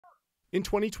In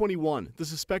 2021, the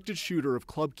suspected shooter of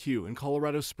Club Q in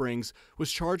Colorado Springs was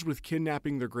charged with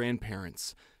kidnapping their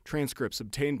grandparents. Transcripts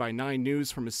obtained by 9 News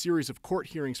from a series of court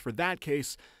hearings for that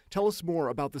case tell us more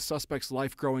about the suspect's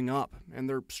life growing up and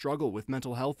their struggle with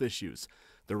mental health issues,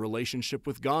 their relationship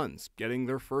with guns, getting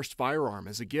their first firearm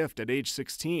as a gift at age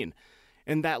 16,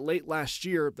 and that late last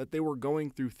year that they were going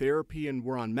through therapy and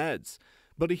were on meds.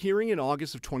 But a hearing in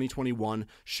August of 2021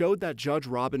 showed that Judge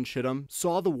Robin Chittum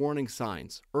saw the warning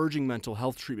signs, urging mental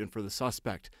health treatment for the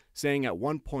suspect, saying at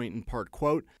one point in part,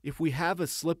 quote, "If we have a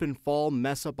slip and fall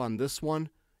mess up on this one,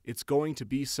 it's going to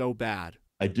be so bad."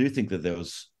 I do think that there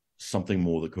was something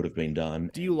more that could have been done.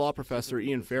 DU law professor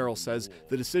Ian Farrell says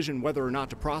the decision whether or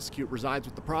not to prosecute resides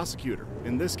with the prosecutor,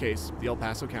 in this case, the El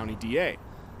Paso County DA.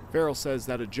 Farrell says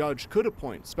that a judge could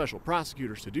appoint special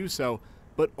prosecutors to do so,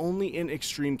 but only in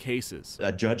extreme cases.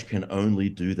 A judge can only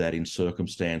do that in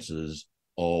circumstances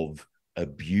of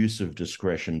abuse of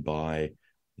discretion by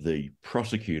the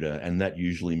prosecutor, and that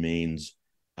usually means,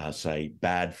 say,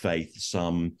 bad faith,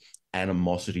 some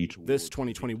animosity towards... This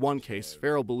 2021 case,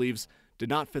 Farrell believes, did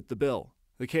not fit the bill.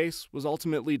 The case was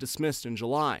ultimately dismissed in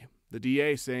July, the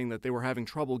DA saying that they were having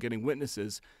trouble getting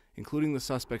witnesses, including the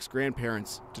suspect's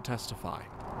grandparents, to testify.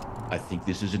 I think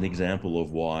this is an example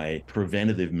of why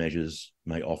preventative measures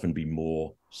may often be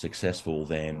more successful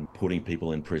than putting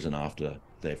people in prison after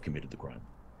they've committed the crime.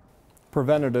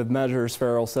 Preventative measures,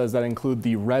 Farrell says, that include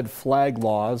the red flag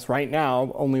laws. Right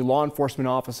now, only law enforcement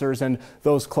officers and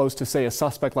those close to, say, a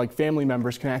suspect like family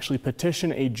members can actually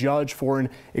petition a judge for an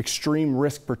extreme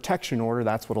risk protection order.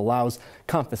 That's what allows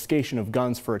confiscation of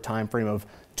guns for a time frame of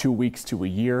 2 weeks to a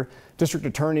year. District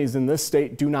attorneys in this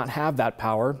state do not have that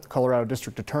power. Colorado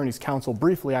District Attorney's Council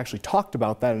briefly actually talked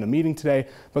about that in a meeting today,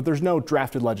 but there's no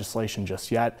drafted legislation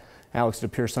just yet. Alex, it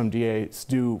appears some DAs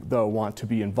do, though, want to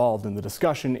be involved in the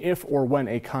discussion if or when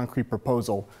a concrete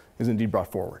proposal is indeed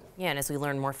brought forward. Yeah, and as we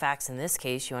learn more facts in this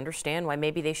case, you understand why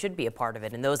maybe they should be a part of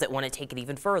it, and those that want to take it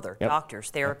even further,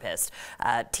 doctors, therapists,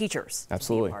 teachers,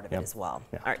 absolutely, be a part of it as well.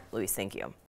 All right, Luis, thank you.